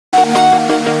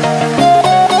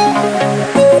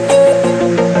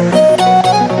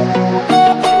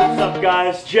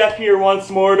Jeff here once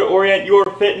more to orient your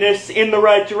fitness in the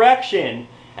right direction.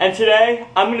 And today,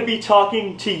 I'm going to be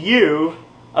talking to you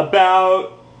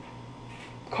about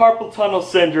carpal tunnel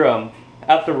syndrome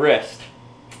at the wrist.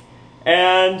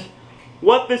 And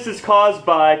what this is caused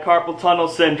by, carpal tunnel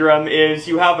syndrome, is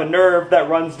you have a nerve that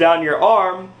runs down your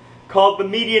arm called the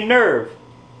median nerve.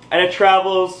 And it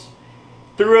travels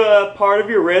through a part of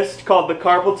your wrist called the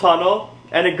carpal tunnel,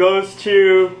 and it goes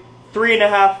to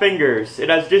 3.5 fingers. It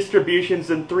has distributions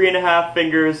in 3.5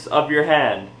 fingers of your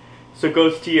hand. So it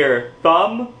goes to your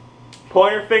thumb,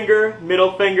 pointer finger,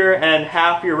 middle finger, and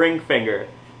half your ring finger.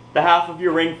 The half of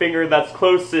your ring finger that's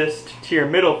closest to your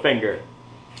middle finger.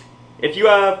 If you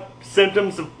have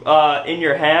symptoms in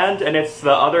your hand and it's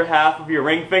the other half of your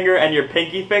ring finger and your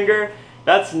pinky finger,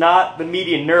 that's not the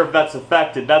median nerve that's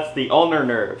affected, that's the ulnar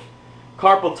nerve.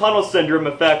 Carpal tunnel syndrome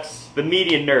affects the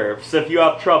median nerve. So if you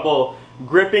have trouble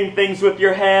gripping things with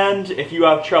your hand, if you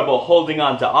have trouble holding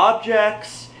onto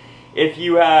objects, if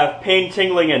you have pain,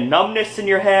 tingling, and numbness in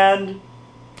your hand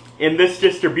in this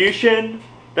distribution,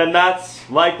 then that's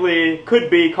likely could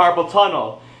be carpal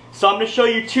tunnel. So I'm going to show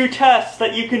you 2 tests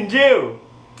that you can do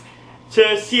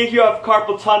to see if you have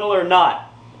carpal tunnel or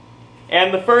not.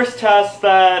 And the first test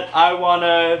that I want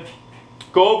to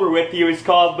go over with you is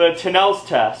called the Tinel's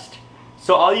test.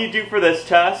 So all you do for this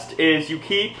test is you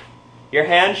keep your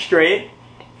hand straight,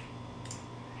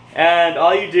 and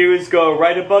all you do is go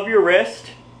right above your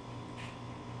wrist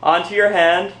onto your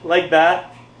hand like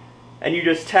that, and you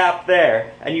just tap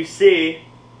there, and you see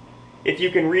if you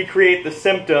can recreate the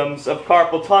symptoms of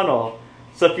carpal tunnel.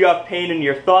 So if you have pain in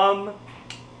your thumb,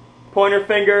 pointer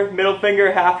finger, middle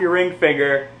finger, half your ring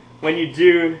finger, when you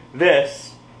do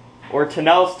this, or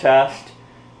Tinel's test,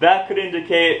 that could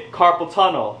indicate carpal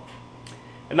tunnel.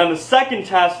 And then the second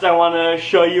test I want to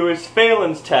show you is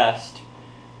Falen's test.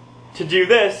 To do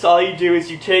this, all you do is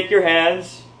you take your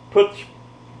hands, put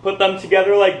them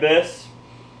together like this,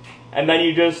 and then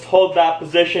you just hold that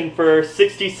position for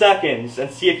 60 seconds and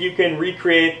see if you can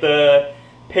recreate the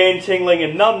pain, tingling,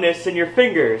 and numbness in your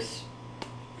fingers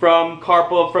from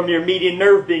your median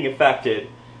nerve being affected.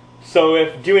 So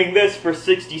if doing this for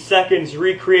 60 seconds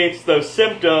recreates those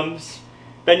symptoms,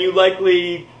 then you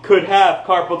likely could have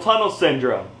carpal tunnel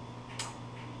syndrome.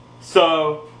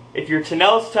 So if your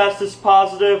Tinel's test is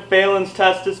positive, Falen's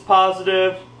test is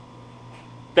positive,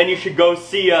 then you should go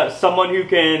see someone who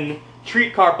can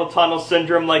treat carpal tunnel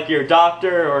syndrome, like your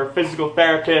doctor or physical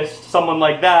therapist, someone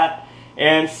like that,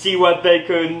 and see what they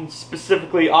could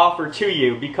specifically offer to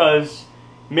you, because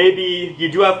maybe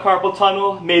you do have carpal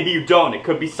tunnel, maybe you don't. It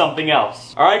could be something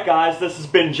else. Alright guys, this has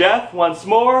been Jeff once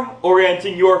more,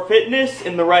 orienting your fitness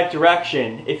in the right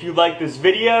direction. If you like this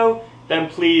video, then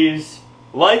please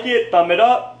like it, thumb it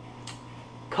up,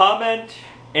 comment,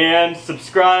 and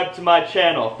subscribe to my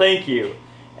channel. Thank you.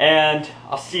 And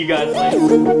I'll see you guys later.